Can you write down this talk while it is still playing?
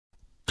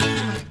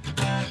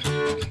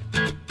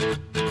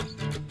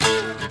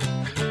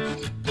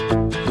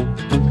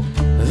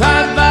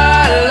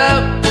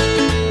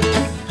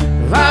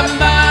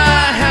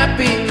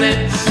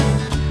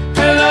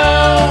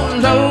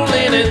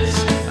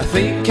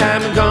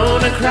I'm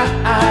gonna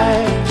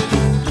cry.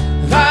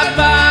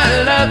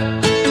 Bye-bye, love.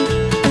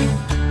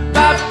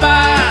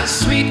 Bye-bye,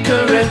 sweet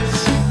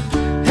caress.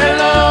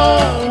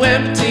 Hello,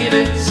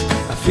 emptiness.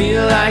 I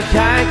feel like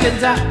I could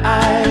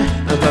die.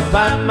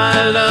 Bye-bye,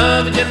 my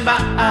love,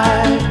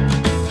 goodbye.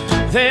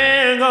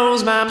 There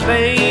goes my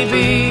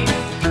baby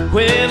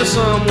with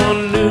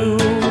someone new.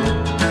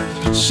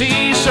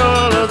 She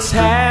sure looks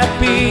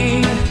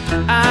happy,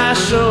 I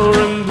sure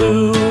am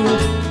blue.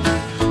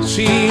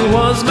 She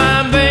was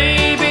my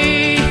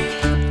baby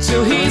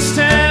till he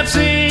steps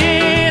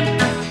in.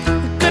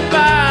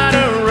 Goodbye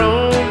to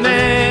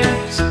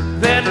romance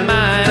that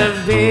might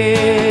have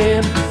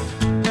been.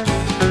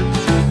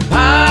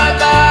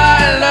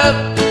 Bye-bye, love.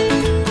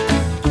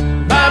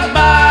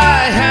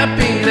 Bye-bye,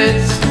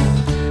 happiness.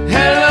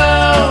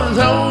 Hello,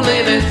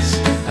 loneliness.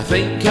 I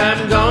think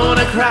I'm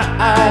gonna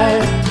cry.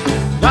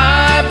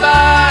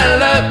 Bye-bye,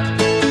 love.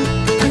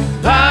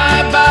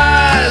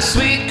 Bye-bye,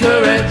 sweet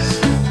caress.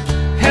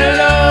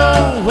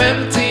 Hello,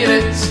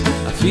 emptiness.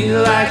 I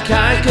feel like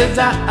I could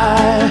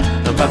die.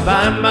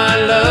 Bye-bye, my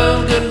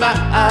love,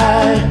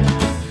 goodbye.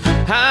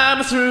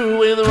 I'm through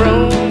with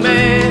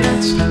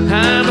romance.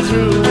 I'm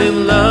through with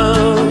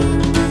love.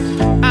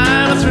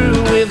 I'm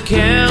through with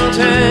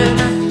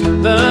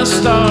counting the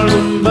stars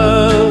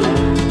above.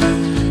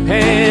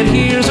 And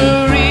here's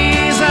a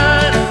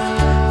reason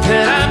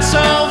that I'm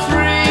so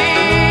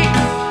free.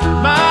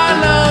 My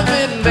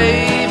loving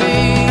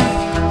baby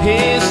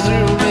is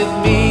through with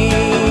me.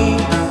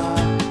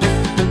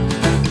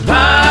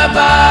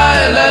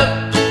 Bye-bye, love.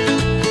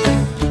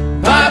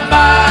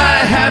 Bye-bye,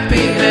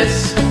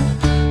 happiness.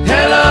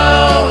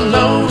 Hello,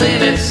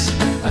 loneliness.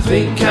 I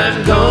think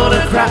I'm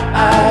gonna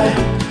cry.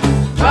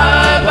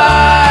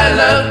 Bye-bye,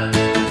 love.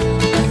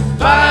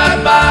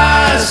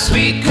 Bye-bye,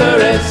 sweet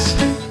caress.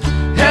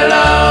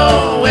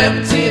 Hello,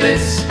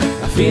 emptiness.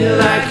 I feel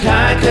like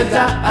I could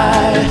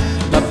die.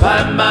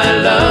 Bye-bye, my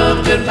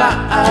love,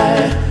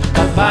 goodbye.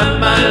 Bye-bye,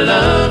 my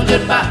love,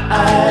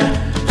 goodbye.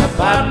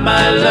 Bye-bye,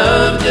 my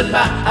love,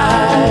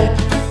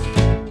 goodbye.